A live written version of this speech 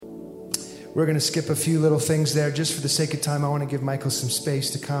We're going to skip a few little things there. Just for the sake of time, I want to give Michael some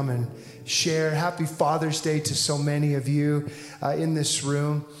space to come and share. Happy Father's Day to so many of you in this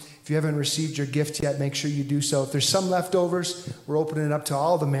room. If you haven't received your gift yet, make sure you do so. If there's some leftovers, we're opening it up to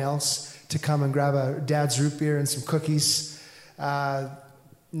all the males to come and grab a dad's root beer and some cookies.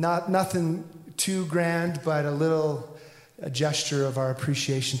 Nothing too grand, but a gesture of our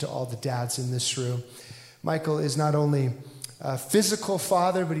appreciation to all the dads in this room. Michael is not only a physical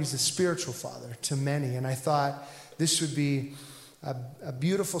father, but he's a spiritual father to many. And I thought this would be a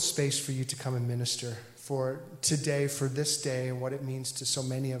beautiful space for you to come and minister for today, for this day, and what it means to so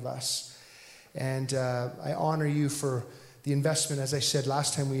many of us. And I honor you for the investment. As I said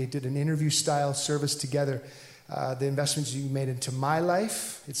last time, we did an interview-style service together. The investments you made into my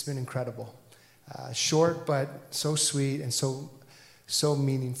life, it's been incredible. Short, but so sweet and so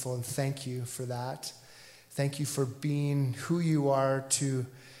meaningful. And thank you for that. Thank you for being who you are to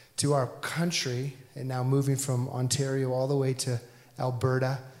our country, and now moving from Ontario all the way to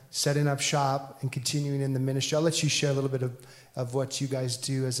Alberta, setting up shop and continuing in the ministry. I'll let you share a little bit of what you guys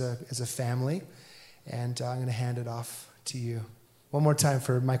do as a family, and I'm going to hand it off to you. One more time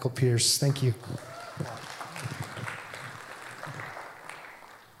for Michael Pierce. Thank you.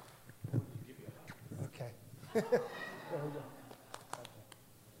 Okay. There we go.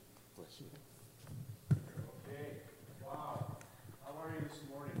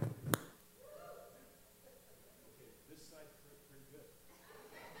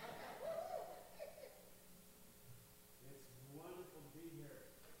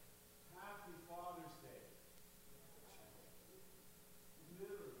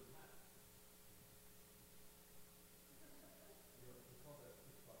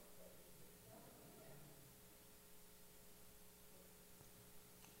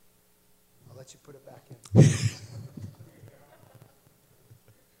 Let you put it back in.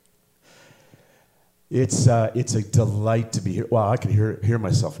 It's a delight to be here. Wow, I can hear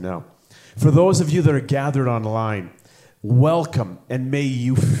myself now. For those of you that are gathered online, welcome, and may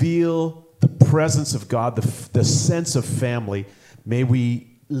you feel the presence of God, the sense of family. May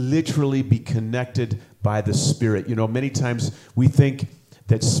we literally be connected by the Spirit. You know, many times we think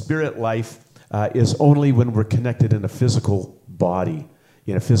that spirit life is only when we're connected in a physical body,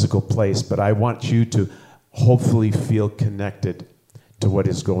 in a physical place, but I want you to hopefully feel connected to what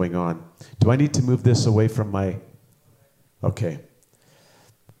is going on. Do I need to move this away from my... Okay.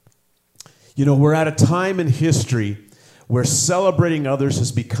 You know, we're at a time in history where celebrating others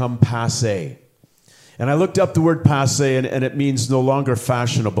has become passé. And I looked up the word passé, and it means no longer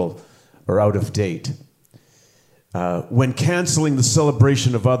fashionable or out of date. When canceling the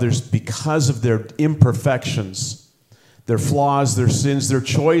celebration of others because of their imperfections, their flaws, their sins, their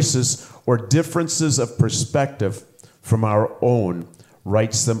choices, or differences of perspective from our own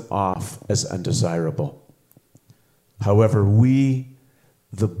writes them off as undesirable. However, we,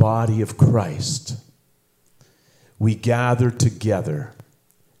 the body of Christ, we gather together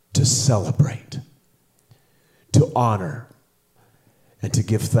to celebrate, to honor, and to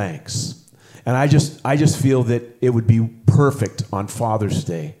give thanks. And I just feel that it would be perfect on Father's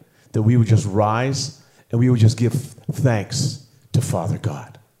Day that we would just rise and we would just give thanks to Father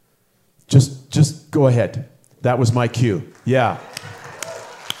God. Just go ahead. That was my cue. Yeah.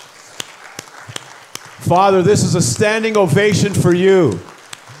 Father, this is a standing ovation for you.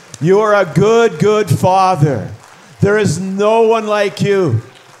 You are a good, good Father. There is no one like you.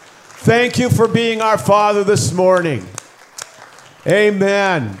 Thank you for being our Father this morning.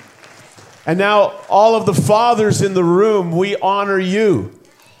 Amen. And now, all of the fathers in the room, we honor you.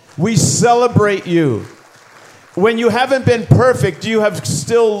 We celebrate you. When you haven't been perfect, you have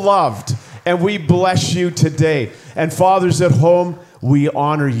still loved, and we bless you today. And fathers at home, we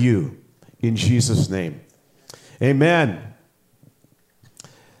honor you in Jesus' name. Amen.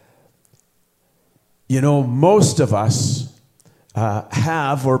 You know, most of us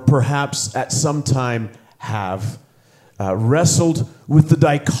have, or perhaps at some time have, wrestled with the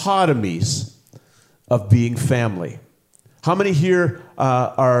dichotomies of being family. How many here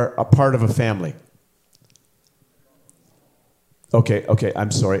are a part of a family? Okay,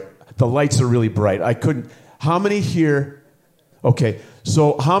 I'm sorry. The lights are really bright. I couldn't. How many here? Okay,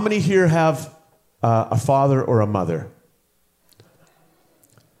 so how many here have a father or a mother?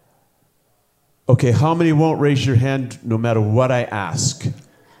 Okay, how many won't raise your hand no matter what I ask?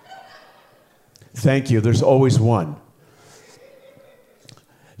 Thank you. There's always one.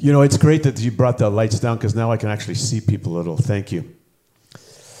 You know, it's great that you brought the lights down because now I can actually see people a little. Thank you.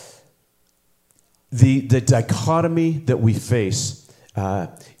 The dichotomy that we face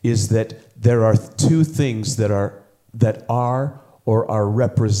is that there are two things that are or are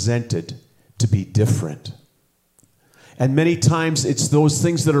represented to be different. And many times it's those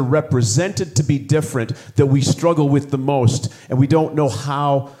things that are represented to be different that we struggle with the most, and we don't know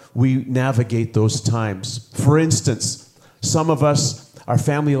how we navigate those times. For instance, some of us, our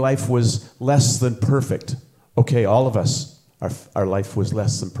family life was less than perfect. Okay, all of us, our life was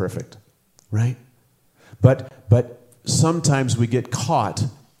less than perfect, right? But sometimes we get caught,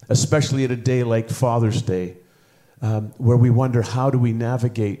 especially at a day like Father's Day, where we wonder, how do we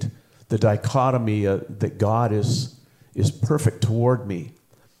navigate the dichotomy that God is perfect toward me,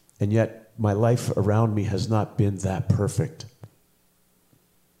 and yet my life around me has not been that perfect.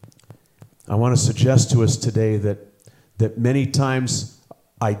 I want to suggest to us today that many times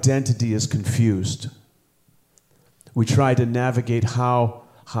identity is confused. We try to navigate how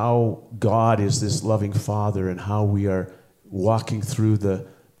God is this loving Father and how we are walking through the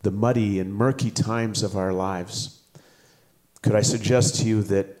muddy and murky times of our lives. Could I suggest to you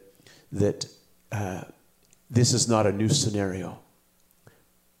that this is not a new scenario?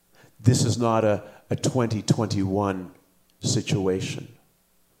 This is not a 2021 situation.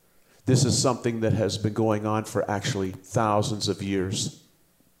 This is something that has been going on for actually thousands of years.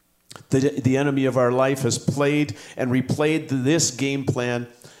 The enemy of our life has played and replayed this game plan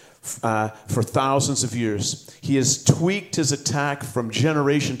for thousands of years. He has tweaked his attack from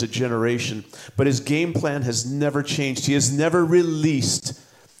generation to generation, but his game plan has never changed. He has never released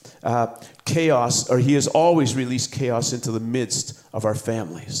chaos, or he has always released chaos into the midst of our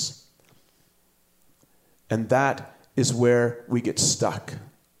families. And that is where we get stuck.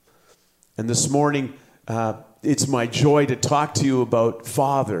 And this morning, it's my joy to talk to you about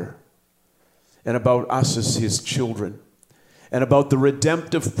Father and about us as his children and about the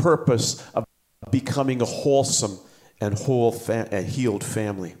redemptive purpose of becoming a wholesome and healed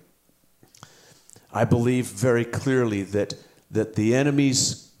family. I believe very clearly that the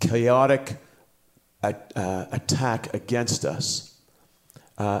enemy's chaotic attack against us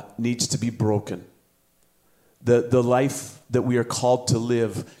needs to be broken. The life that we are called to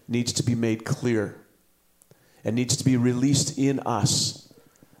live needs to be made clear and needs to be released in us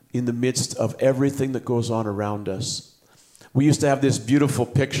in the midst of everything that goes on around us. We used to have this beautiful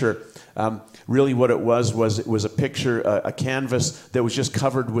picture. Really what it was a picture, a canvas that was just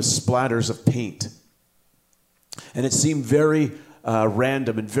covered with splatters of paint. And it seemed very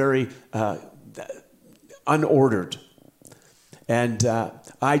random and very unordered. And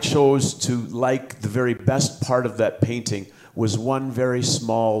I chose to like the very best part of that painting was one very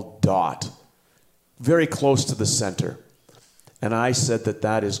small dot, very close to the center. And I said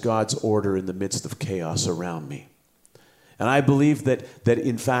that is God's order in the midst of chaos around me. And I believe that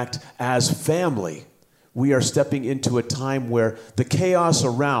in fact, as family, we are stepping into a time where the chaos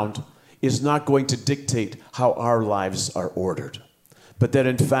around is not going to dictate how our lives are ordered. But that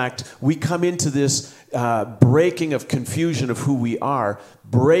in fact, we come into this breaking of confusion of who we are,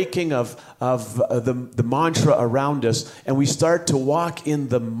 breaking of the mantra around us, and we start to walk in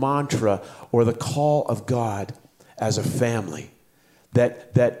the mantra or the call of God as a family.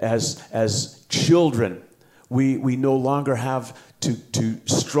 That as children, we no longer have to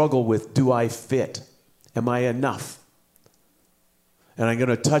struggle with, do I fit? Am I enough? And I'm going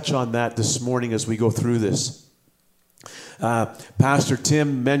to touch on that this morning as we go through this. Pastor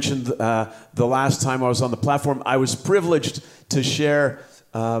Tim mentioned the last time I was on the platform, I was privileged to share,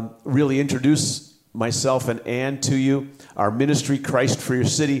 really introduce myself and Ann to you, our ministry, Christ for Your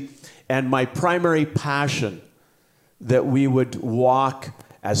City, and my primary passion that we would walk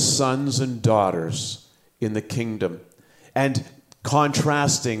as sons and daughters in the kingdom, and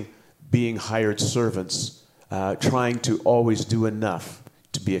contrasting being hired servants, trying to always do enough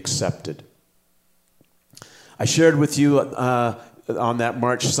to be accepted. I shared with you on that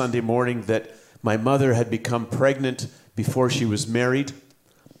March Sunday morning that my mother had become pregnant before she was married,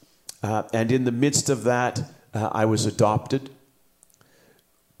 and in the midst of that, I was adopted.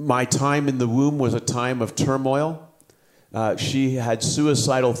 My time in the womb was a time of turmoil. She had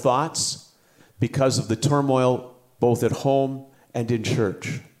suicidal thoughts because of the turmoil both at home and in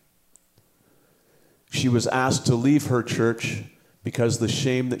church. She was asked to leave her church because the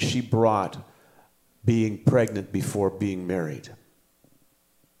shame that she brought being pregnant before being married.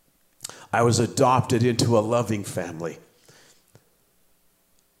 I was adopted into a loving family,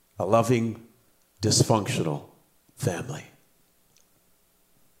 a loving, dysfunctional family.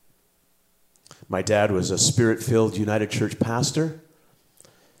 My dad was a Spirit-filled United Church pastor.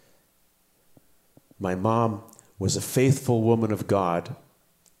 My mom was a faithful woman of God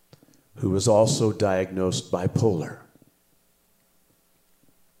who was also diagnosed bipolar.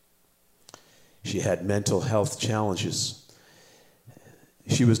 She had mental health challenges.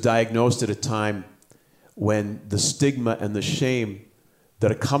 She was diagnosed at a time when the stigma and the shame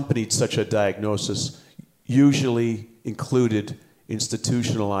that accompanied such a diagnosis usually included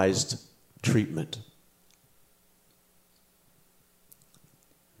institutionalized treatment.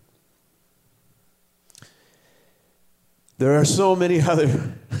 There are so many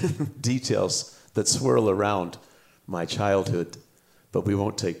other details that swirl around my childhood, but we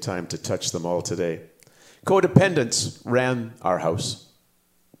won't take time to touch them all today. Codependence ran our house.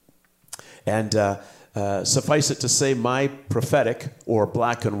 And suffice it to say, my prophetic, or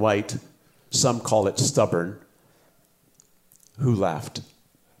black and white, some call it stubborn, who laughed?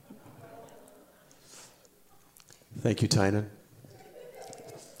 Thank you, Tynan.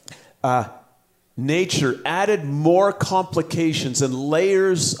 Nature added more complications and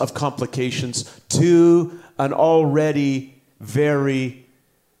layers of complications to an already very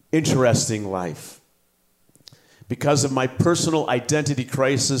interesting life. Because of my personal identity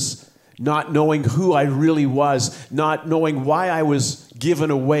crisis, not knowing who I really was, not knowing why I was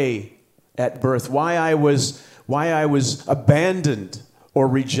given away at birth, why I was abandoned or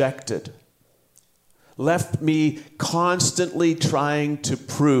rejected, left me constantly trying to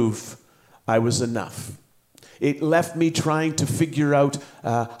prove I was enough. It left me trying to figure out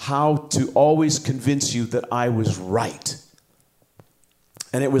how to always convince you that I was right.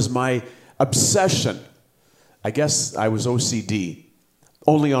 And it was my obsession. I guess I was OCD.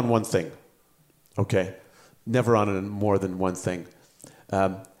 Only on one thing, okay? Never on more than one thing.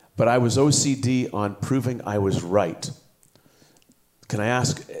 But I was OCD on proving I was right. Can I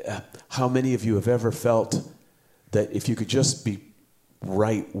ask how many of you have ever felt that if you could just be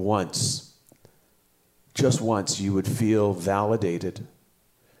right once, just once, you would feel validated,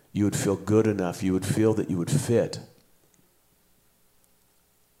 you would feel good enough, you would feel that you would fit?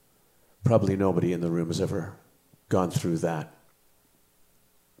 Probably nobody in the room has ever gone through that.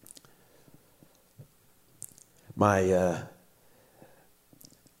 My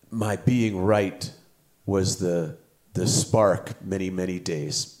being right was the spark many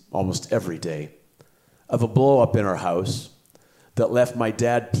days, almost every day, of a blow-up in our house that left my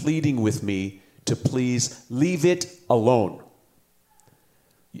dad pleading with me to please leave it alone.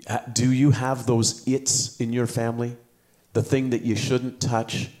 Do you have those its in your family? The thing that you shouldn't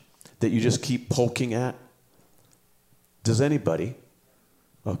touch, that you just keep poking at? Does anybody?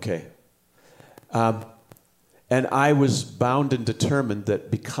 Okay. And I was bound and determined that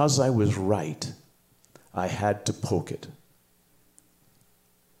because I was right, I had to poke it.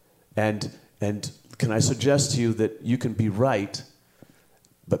 And can I suggest to you that you can be right,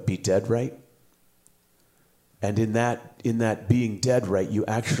 but be dead right? And in that being dead right, you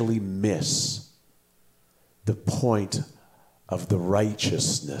actually miss the point of the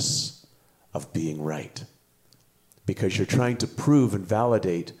righteousness of being right. Because you're trying to prove and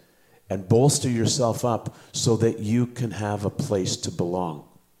validate and bolster yourself up so that you can have a place to belong.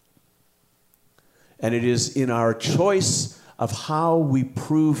 And it is in our choice of how we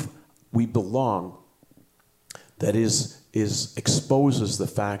prove we belong that exposes the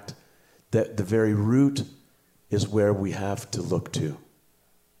fact that the very root is where we have to look to.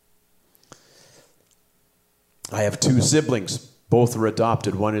 I have two siblings. Both are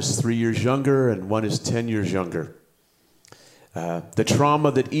adopted. One is 3 years younger and one is 10 years younger. The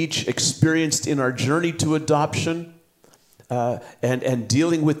trauma that each experienced in our journey to adoption and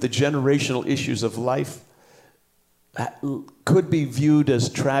dealing with the generational issues of life could be viewed as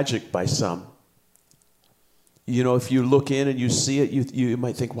tragic by some. You know, if you look in and you see it, you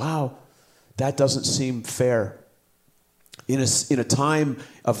might think, wow, that doesn't seem fair. In a time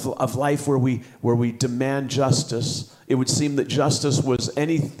of life where we demand justice, it would seem that justice was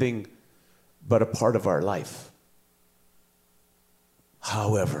anything but a part of our life.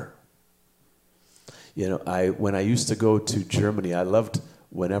 However, you know, when I used to go to Germany, I loved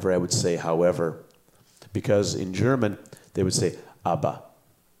whenever I would say however, because in German they would say aber.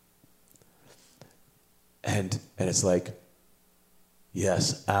 And it's like,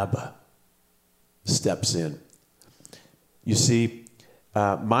 yes, Abba steps in. You see,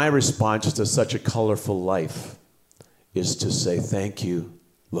 my response to such a colorful life is to say, thank you,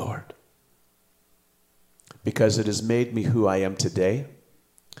 Lord. Because it has made me who I am today.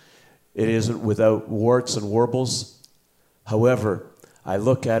 It isn't without warts and warbles. However, I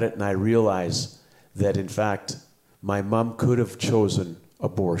look at it and I realize that, in fact, my mom could have chosen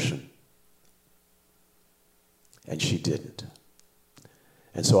abortion. And she didn't.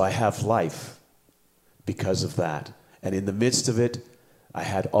 And so I have life because of that. And in the midst of it, I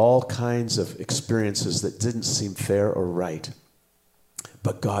had all kinds of experiences that didn't seem fair or right.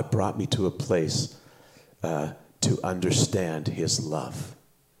 But God brought me to a place to understand his love.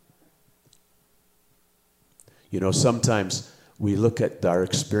 You know, sometimes we look at our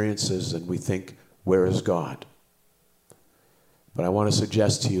experiences and we think, where is God? But I want to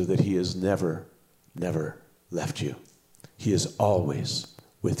suggest to you that he has never, never left you. He is always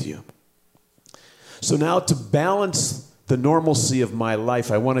with you. So now, to balance the normalcy of my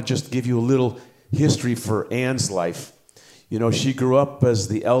life, I want to just give you a little history for Anne's life. You know, she grew up as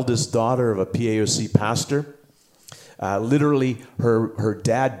the eldest daughter of a PAOC pastor. Literally, her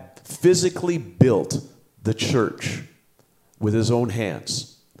dad physically built the church with his own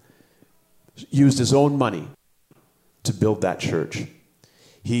hands, used his own money to build that church.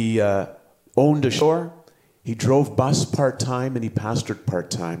 He owned a store, he drove bus part-time, and he pastored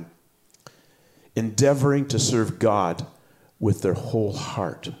part-time, endeavoring to serve God with their whole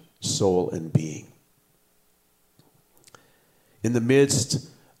heart, soul, and being. In the midst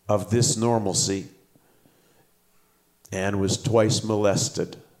of this normalcy, Anne was twice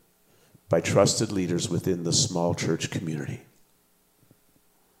molested by trusted leaders within the small church community.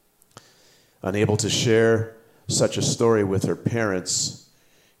 Unable to share such a story with her parents,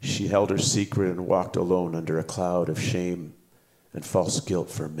 she held her secret and walked alone under a cloud of shame and false guilt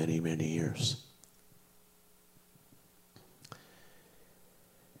for many, many years.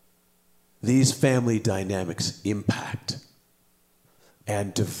 These family dynamics impact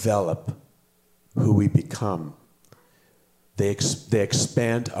and develop who we become. They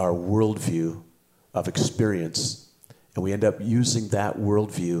expand our worldview of experience, and we end up using that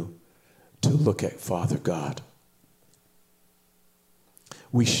worldview to look at Father God.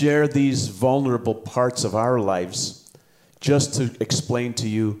 We share these vulnerable parts of our lives just to explain to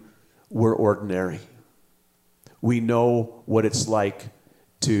you we're ordinary. We know what it's like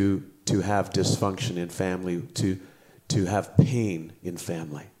to have dysfunction in family, to have pain in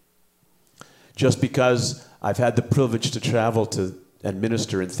family. Just because I've had the privilege to travel to and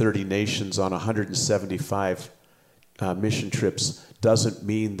minister in 30 nations on 175 mission trips doesn't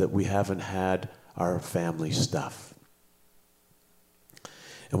mean that we haven't had our family stuff.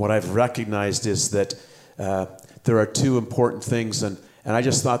 And what I've recognized is that there are two important things, and I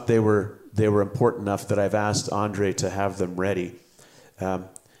just thought they were important enough that I've asked Andre to have them ready.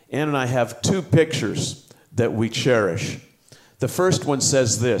 Anne and I have two pictures that we cherish. The first one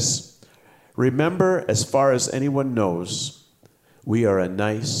says this: remember, as far as anyone knows, we are a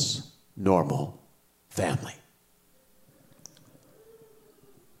nice, normal family.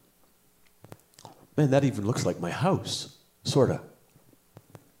 Man, that even looks like my house, sort of.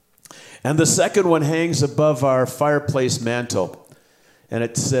 And the second one hangs above our fireplace mantle, and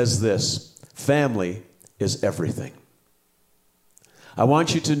it says this: family is everything. I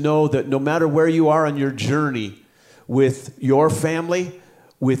want you to know that no matter where you are on your journey with your family,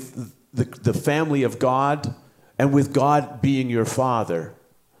 with the family of God, and with God being your Father,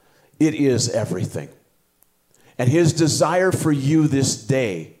 it is everything. And his desire for you this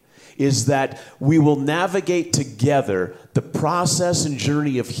day is that we will navigate together the process and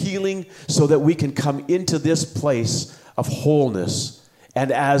journey of healing so that we can come into this place of wholeness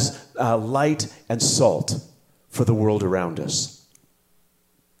and as light and salt for the world around us.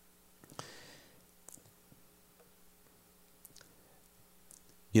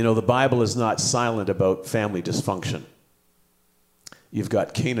 You know, the Bible is not silent about family dysfunction. You've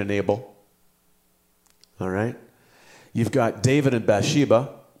got Cain and Abel, all right? You've got David and Bathsheba.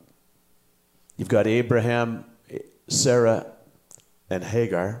 You've got Abraham, Sarah, and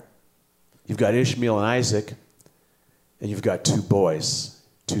Hagar. You've got Ishmael and Isaac. And you've got two boys,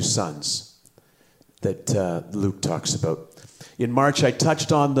 two sons that Luke talks about. In March, I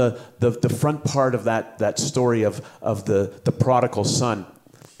touched on the front part of that story of the prodigal son.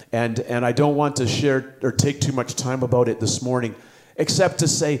 And I don't want to share or take too much time about it this morning, except to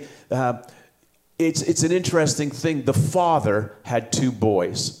say it's an interesting thing. The father had two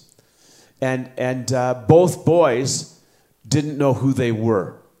boys, and both boys didn't know who they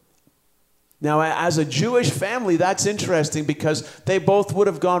were. Now, as a Jewish family, that's interesting because they both would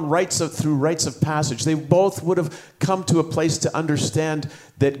have gone through rites of passage. They both would have come to a place to understand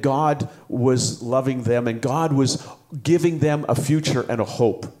that God was loving them and God was giving them a future and a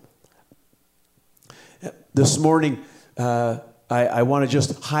hope. This morning, I want to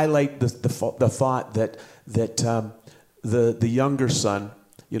just highlight the thought that the younger son,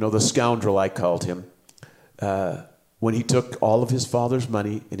 you know, the scoundrel I called him, when he took all of his father's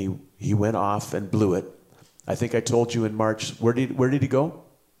money and he went off and blew it. I think I told you in March. Where did he go?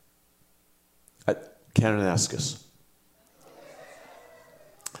 Kananaskis.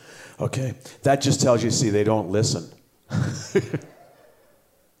 Okay, that just tells you. See, they don't listen.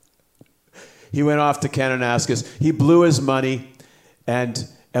 he went off to Kananaskis. He blew his money. And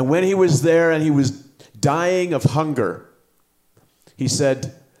when he was there and he was dying of hunger, he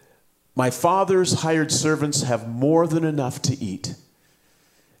said, my father's hired servants have more than enough to eat.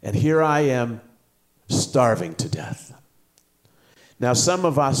 And here I am starving to death. Now, some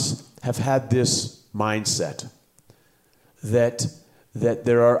of us have had this mindset that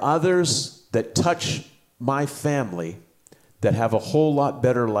there are others that touch my family that have a whole lot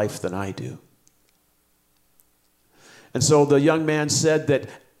better life than I do. And so the young man said that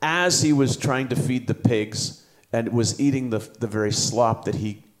as he was trying to feed the pigs and was eating the very slop that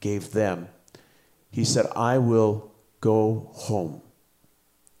he gave them, he said, I will go home.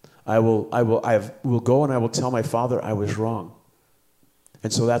 I will go and I will tell my father I was wrong.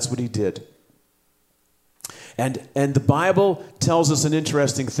 And so that's what he did. And the Bible tells us an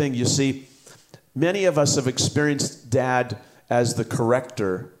interesting thing. You see, many of us have experienced Dad as the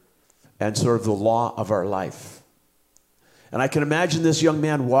corrector and sort of the law of our life. And I can imagine this young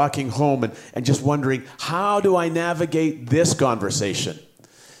man walking home and just wondering, how do I navigate this conversation?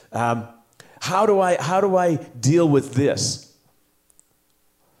 How do I deal with this?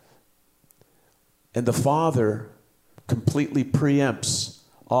 And the father completely preempts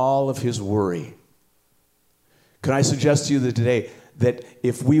all of his worry. Can I suggest to you that today that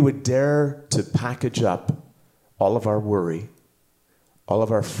if we would dare to package up all of our worry, all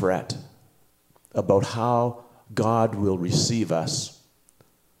of our fret about how God will receive us,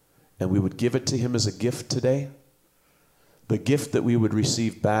 and we would give it to him as a gift today, the gift that we would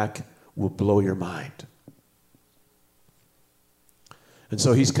receive back will blow your mind. And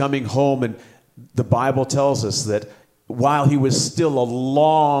so he's coming home, and the Bible tells us that while he was still a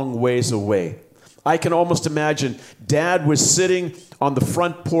long ways away, I can almost imagine Dad was sitting on the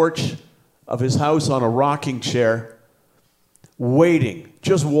front porch of his house on a rocking chair, waiting,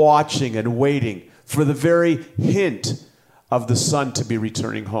 just watching and waiting for the very hint of the son to be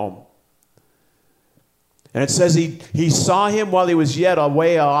returning home. And it says he saw him while he was yet a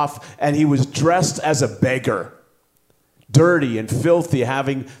way off, and he was dressed as a beggar, dirty and filthy,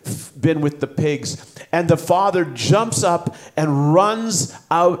 having been with the pigs. And the father jumps up and runs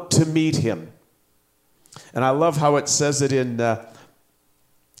out to meet him. And I love how it says it in verse,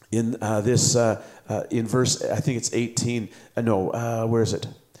 I think it's 18. Where is it?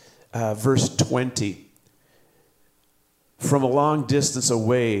 Verse 20. From a long distance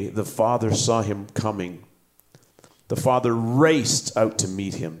away, the father saw him coming. The father raced out to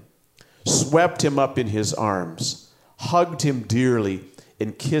meet him, swept him up in his arms, hugged him dearly,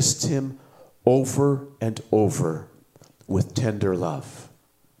 and kissed him over and over with tender love.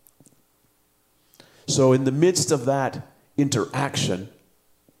 So in the midst of that interaction,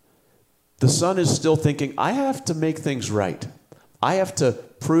 the son is still thinking, I have to make things right. I have to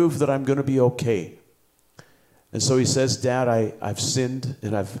prove that I'm going to be okay. And so he says, Dad, I've sinned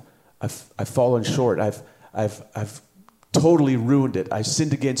and I've fallen short. I've totally ruined it. I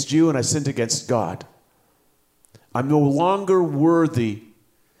sinned against you and I sinned against God. I'm no longer worthy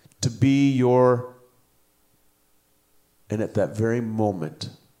to be your... And at that very moment,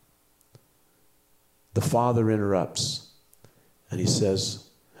 the father interrupts and he says,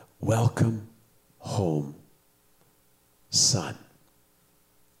 welcome home, son.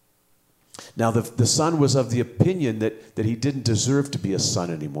 Now, the son was of the opinion that he didn't deserve to be a son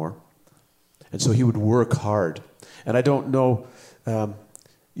anymore. And so he would work hard. And I don't know, how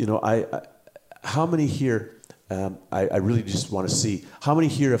many here, I really just want to see, how many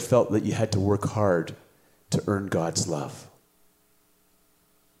here have felt that you had to work hard to earn God's love?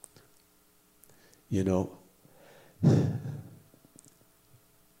 You know,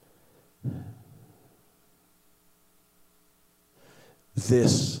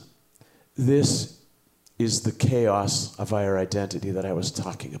 this is the chaos of our identity that I was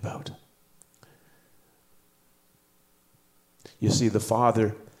talking about. You see, the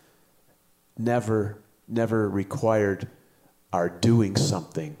Father never required our doing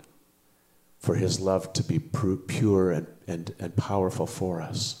something for his love to be pure and powerful for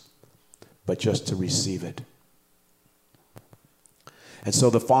us, but just to receive it. And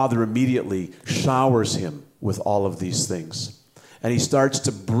so the Father immediately showers him with all of these things. And he starts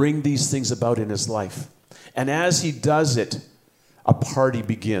to bring these things about in his life. And as he does it, a party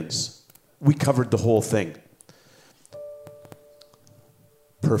begins. We covered the whole thing.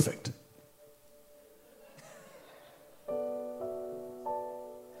 Perfect.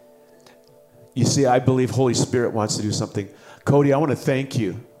 You see, I believe Holy Spirit wants to do something. Cody, I want to thank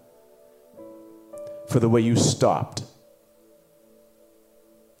you for the way you stopped.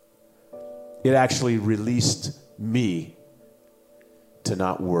 It actually released me to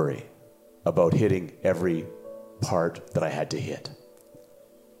not worry. about hitting every part that I had to hit.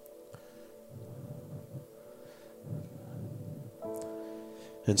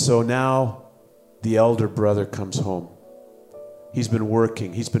 And so now the elder brother comes home. He's been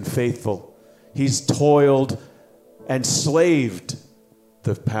working. He's been faithful. He's toiled and slaved,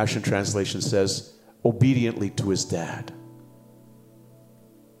 the Passion Translation says, obediently to his dad.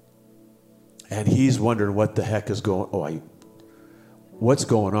 And he's wondering what the heck is going on. What's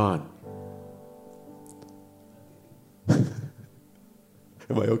going on?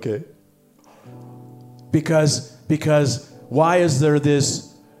 Am I okay? Because why is there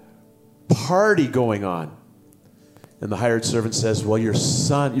this party going on? And the hired servant says, well, your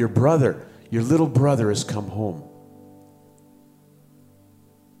son, your brother, your little brother has come home.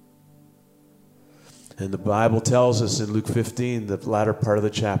 And the Bible tells us in Luke 15, the latter part of the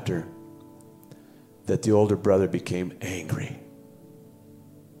chapter, that the older brother became angry.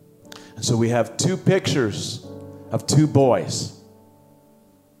 And so we have two pictures of two boys.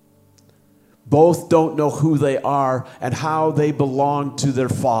 Both don't know who they are and how they belong to their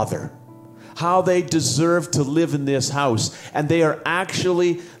father, how they deserve to live in this house. And they are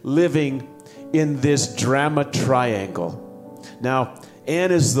actually living in this drama triangle. Now,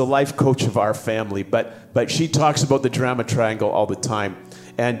 Anne is the life coach of our family, but she talks about the drama triangle all the time.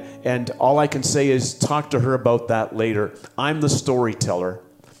 And all I can say is talk to her about that later. I'm the storyteller.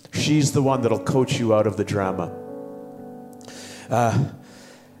 She's the one that'll coach you out of the drama.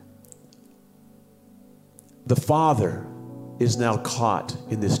 The father is now caught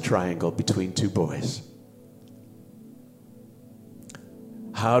in this triangle between two boys.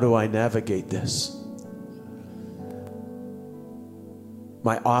 How do I navigate this?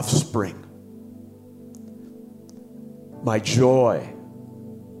 My offspring, my joy,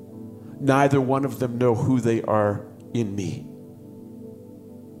 neither one of them know who they are in me.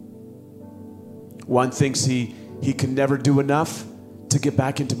 One thinks he can never do enough to get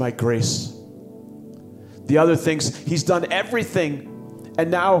back into my grace. The other thinks he's done everything and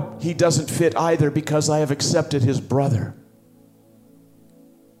now he doesn't fit either because I have accepted his brother.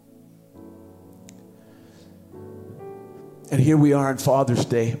 And here we are on Father's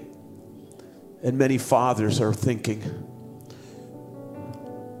Day, and many fathers are thinking,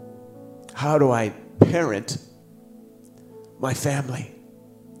 how do I parent my family?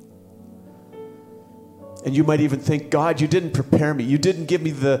 And you might even think, God, you didn't prepare me. You didn't give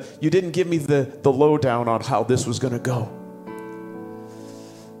me the lowdown on how this was going to go.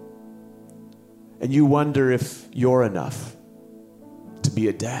 And you wonder if you're enough to be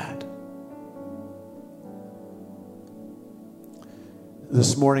a dad.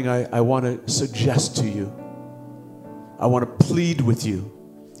 This morning, I want to suggest to you, I want to plead with you,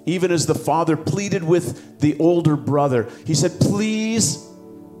 even as the father pleaded with the older brother. He said, please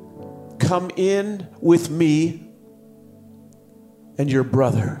come in with me and your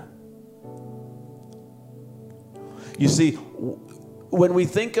brother. You see, when we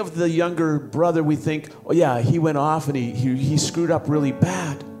think of the younger brother, we think, oh yeah, he went off and he screwed up really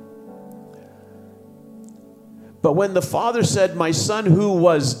bad. But when the father said, my son who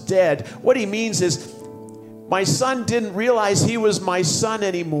was dead, what he means is, my son didn't realize he was my son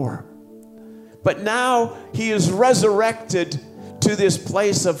anymore. But now he is resurrected to this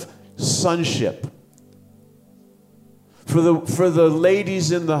place of sonship. For the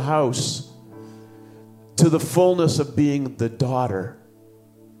ladies in the house, to the fullness of being the daughter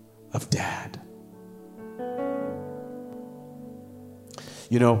of dad.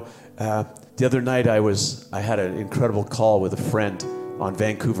 You know, the other night I had an incredible call with a friend on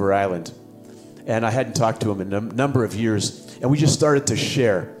Vancouver Island, and I hadn't talked to him in a number of years, and we just started to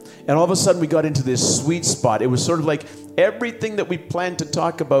share. And all of a sudden we got into this sweet spot. It was sort of like everything that we planned to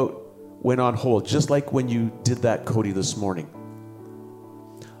talk about went on hold, just like when you did that, Cody, this morning.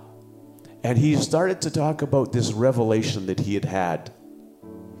 And he started to talk about this revelation that he had had.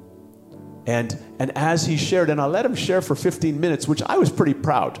 And as he shared, and I let him share for 15 minutes, which I was pretty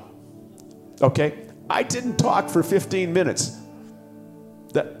proud. Okay? I didn't talk for 15 minutes.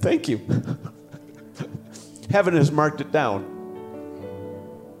 Thank you. Heaven has marked it down.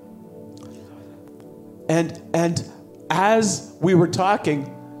 And as we were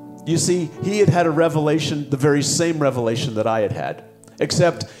talking, you see, he had a revelation, the very same revelation that I had.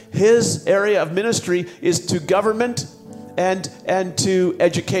 Except his area of ministry is to government and to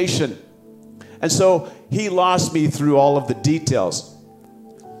education. And so he lost me through all of the details.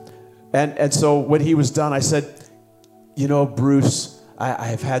 And so when he was done, I said, you know, Bruce, I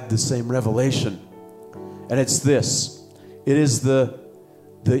have had the same revelation. And it's this. It is the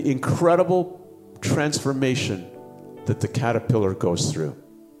incredible transformation that the caterpillar goes through.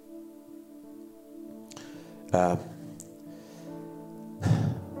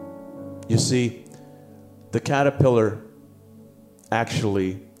 You see, the caterpillar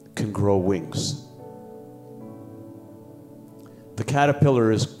actually can grow wings. The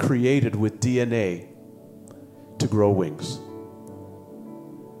caterpillar is created with DNA to grow wings.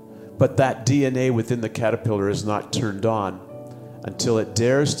 But that DNA within the caterpillar is not turned on until it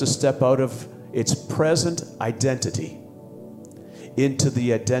dares to step out of its present identity into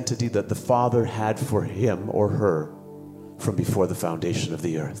the identity that the Father had for him or her from before the foundation of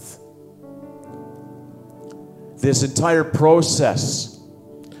the earth. This entire process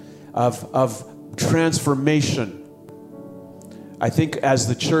of transformation, I think as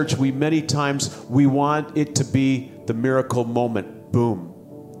the church, we many times, we want it to be the miracle moment, boom,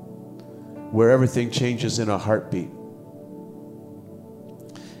 where everything changes in a heartbeat.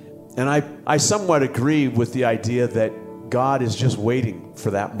 And I somewhat agree with the idea that God is just waiting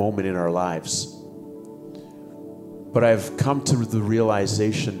for that moment in our lives. But I've come to the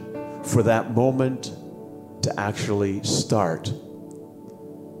realization for that moment to actually start,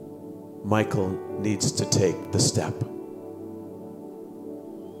 Michael needs to take the step.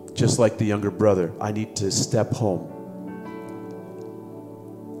 Just like the younger brother, I need to step home.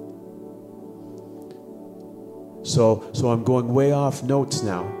 So I'm going way off notes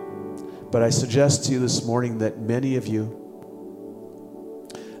now, but I suggest to you this morning that many of you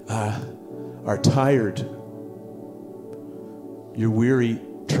are tired. You're weary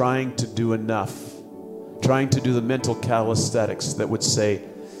trying to do enough, trying to do the mental calisthenics that would say,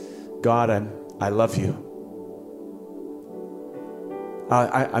 God, I love you.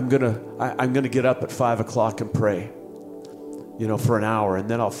 I'm gonna get up at 5 o'clock and pray, for an hour, and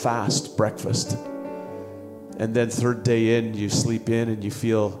then I'll fast breakfast. And then third day in, you sleep in and you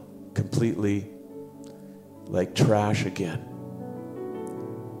feel completely like trash again.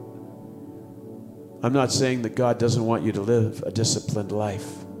 I'm not saying that God doesn't want you to live a disciplined life,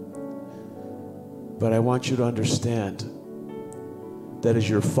 but I want you to understand that as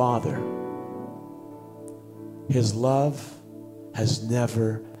your Father, His love has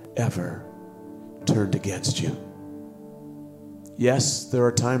never, ever turned against you. Yes, there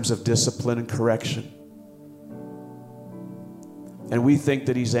are times of discipline and correction. And we think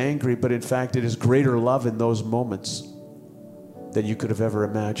that He's angry, but in fact, it is greater love in those moments than you could have ever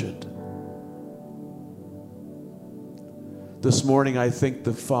imagined. This morning, I think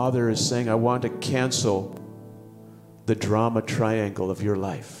the Father is saying, I want to cancel the drama triangle of your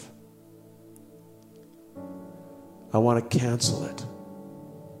life. I want to cancel it.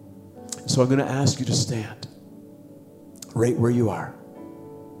 So I'm going to ask you to stand right where you are.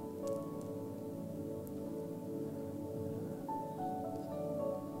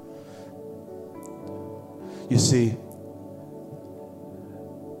 You see,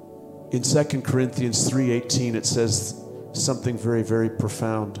 in 2 Corinthians 3:18, it says something very, very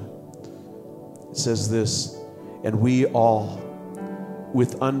profound. It says this, and we all,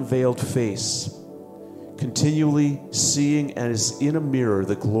 with unveiled face, continually seeing as in a mirror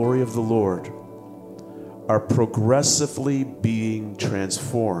the glory of the Lord, are progressively being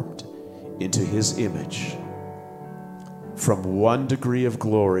transformed into His image, from one degree of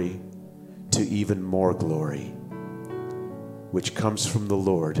glory to even more glory, which comes from the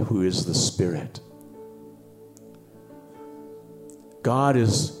Lord, who is the Spirit. God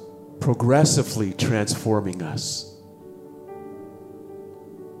is progressively transforming us.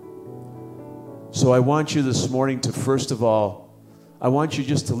 So I want you this morning to, first of all, I want you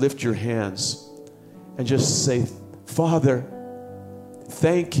just to lift your hands and just say, Father,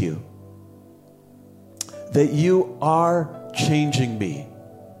 thank you that you are changing me.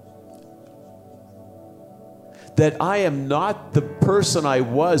 That I am not the person I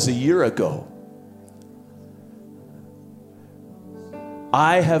was a year ago.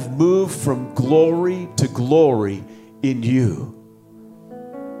 I have moved from glory to glory in you.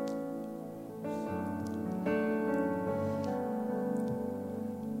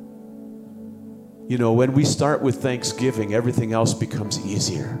 When we start with thanksgiving, everything else becomes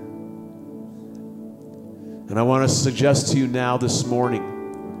easier. And I want to suggest to you now this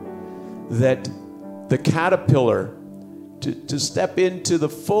morning that the caterpillar, to step into the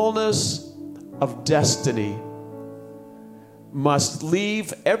fullness of destiny, must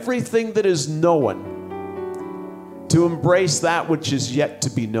leave everything that is known to embrace that which is yet to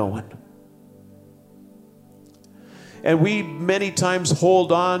be known. And we many times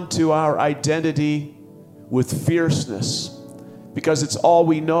hold on to our identity with fierceness because it's all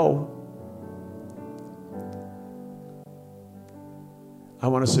we know. I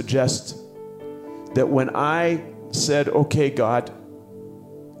want to suggest that when I said, okay, God,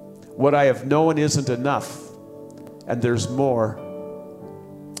 what I have known isn't enough. and there's more.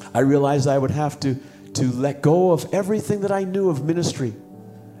 I realized I would have to let go of everything that I knew of ministry.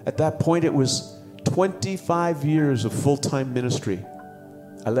 At that point, it was 25 years of full-time ministry.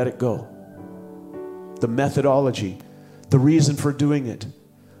 I let it go. The methodology, the reason for doing it,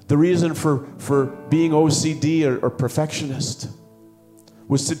 the reason for being OCD or perfectionist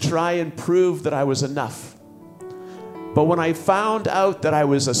was to try and prove that I was enough. But when I found out that I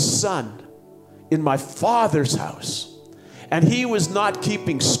was a son in my Father's house, and He was not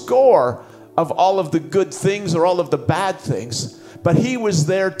keeping score of all of the good things or all of the bad things, but He was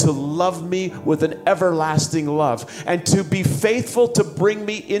there to love me with an everlasting love and to be faithful to bring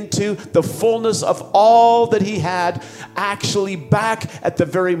me into the fullness of all that He had actually back at the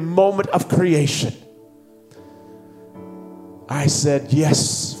very moment of creation. I said,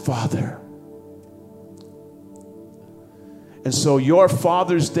 yes, Father. And so your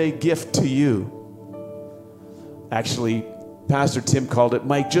Father's Day gift to you, actually, Pastor Tim called it,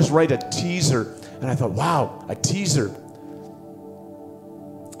 Mike, just write a teaser. And I thought, wow, a teaser.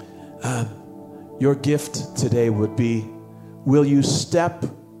 Your gift today would be, will you step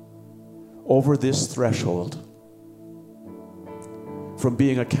over this threshold from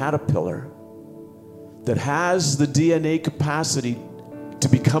being a caterpillar that has the DNA capacity to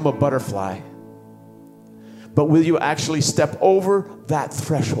become a butterfly, but will you actually step over that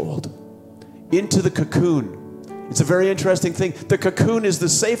threshold into the cocoon? It's a very interesting thing. The cocoon is the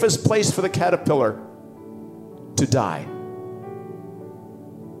safest place for the caterpillar to die.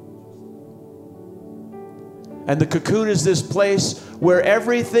 And the cocoon is this place where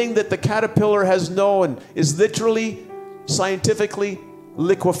everything that the caterpillar has known is literally, scientifically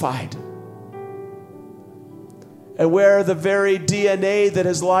liquefied. And where the very DNA that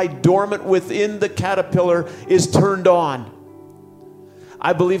has lied dormant within the caterpillar is turned on.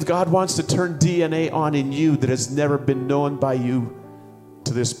 I believe God wants to turn DNA on in you that has never been known by you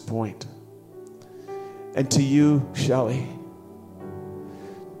to this point. And to you, Shelley.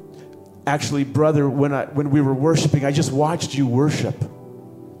 Actually, brother, when we were worshiping, I just watched you worship.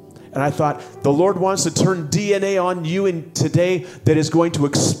 And I thought, the Lord wants to turn DNA on you in today that is going to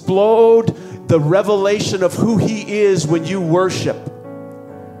explode the revelation of who He is when you worship.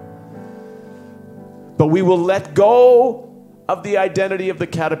 But we will let go of the identity of the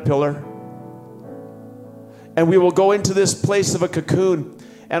caterpillar. And we will go into this place of a cocoon.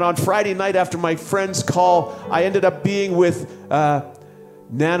 And on Friday night after my friend's call, I ended up being with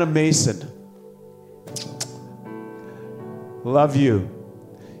Nana Mason. Love you.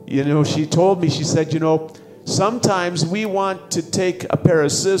 You know, she told me, she said, you know, sometimes we want to take a pair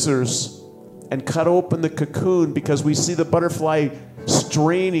of scissors and cut open the cocoon because we see the butterfly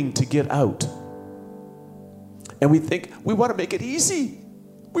straining to get out. And we think, we want to make it easy.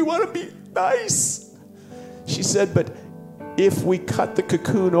 We want to be nice. She said, but if we cut the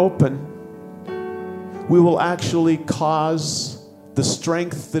cocoon open, we will actually cause the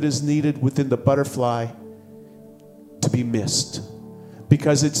strength that is needed within the butterfly to be missed.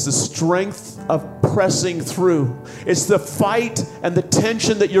 Because it's the strength of pressing through. It's the fight and the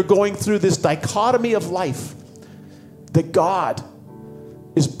tension that you're going through, this dichotomy of life, that God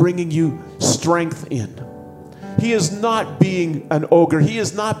is bringing you strength in. He is not being an ogre. He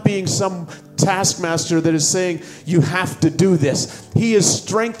is not being some taskmaster that is saying, you have to do this. He is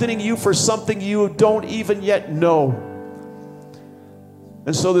strengthening you for something you don't even yet know.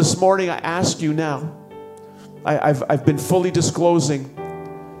 And so this morning I ask you now, I've been fully disclosing,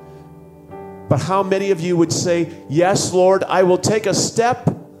 but how many of you would say, yes, Lord, I will take a step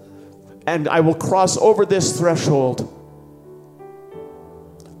and I will cross over this threshold.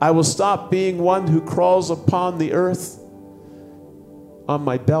 I will stop being one who crawls upon the earth on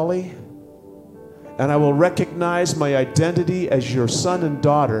my belly, and I will recognize my identity as your son and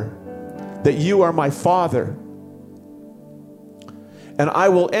daughter, that you are my Father. And I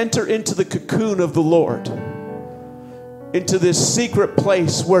will enter into the cocoon of the Lord, into this secret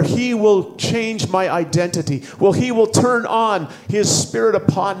place where He will change my identity, where He will turn on His Spirit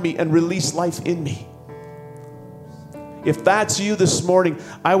upon me and release life in me. If that's you this morning,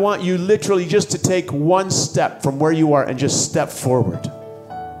 I want you literally just to take one step from where you are and just step forward.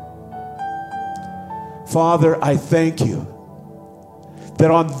 Father, I thank you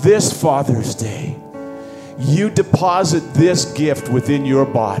that on this Father's Day, you deposit this gift within your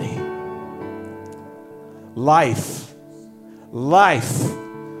body. Life, life,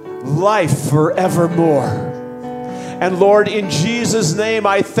 life forevermore. And Lord, in Jesus' name,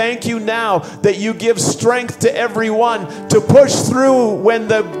 I thank you now that you give strength to everyone to push through when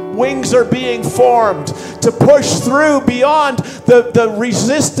the wings are being formed, to push through beyond the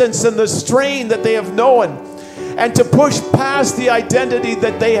resistance and the strain that they have known. and to push past the identity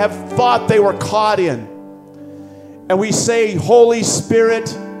that they have thought they were caught in. And we say, Holy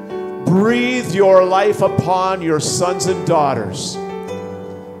Spirit, breathe your life upon your sons and daughters.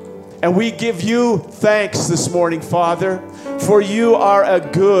 And we give you thanks this morning, Father, for you are a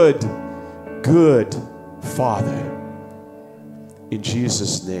good, good Father. In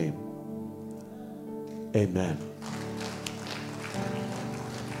Jesus' name, amen.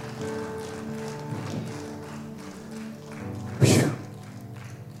 Whew.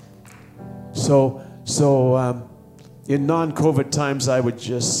 So in non-COVID times, I would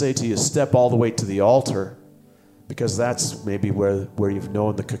just say to you, step all the way to the altar, because that's maybe where you've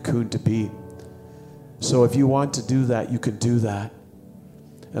known the cocoon to be. So if you want to do that, you can do that.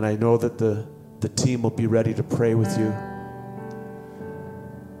 And I know that the team will be ready to pray with you.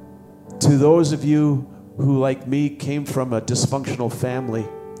 To those of you who, like me, came from a dysfunctional family,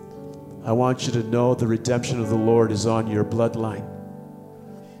 I want you to know the redemption of the Lord is on your bloodline.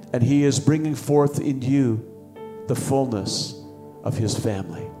 And He is bringing forth in you the fullness of His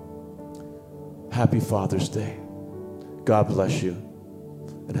family. Happy Father's Day. God bless you,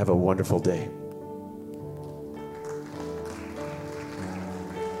 and have a wonderful day.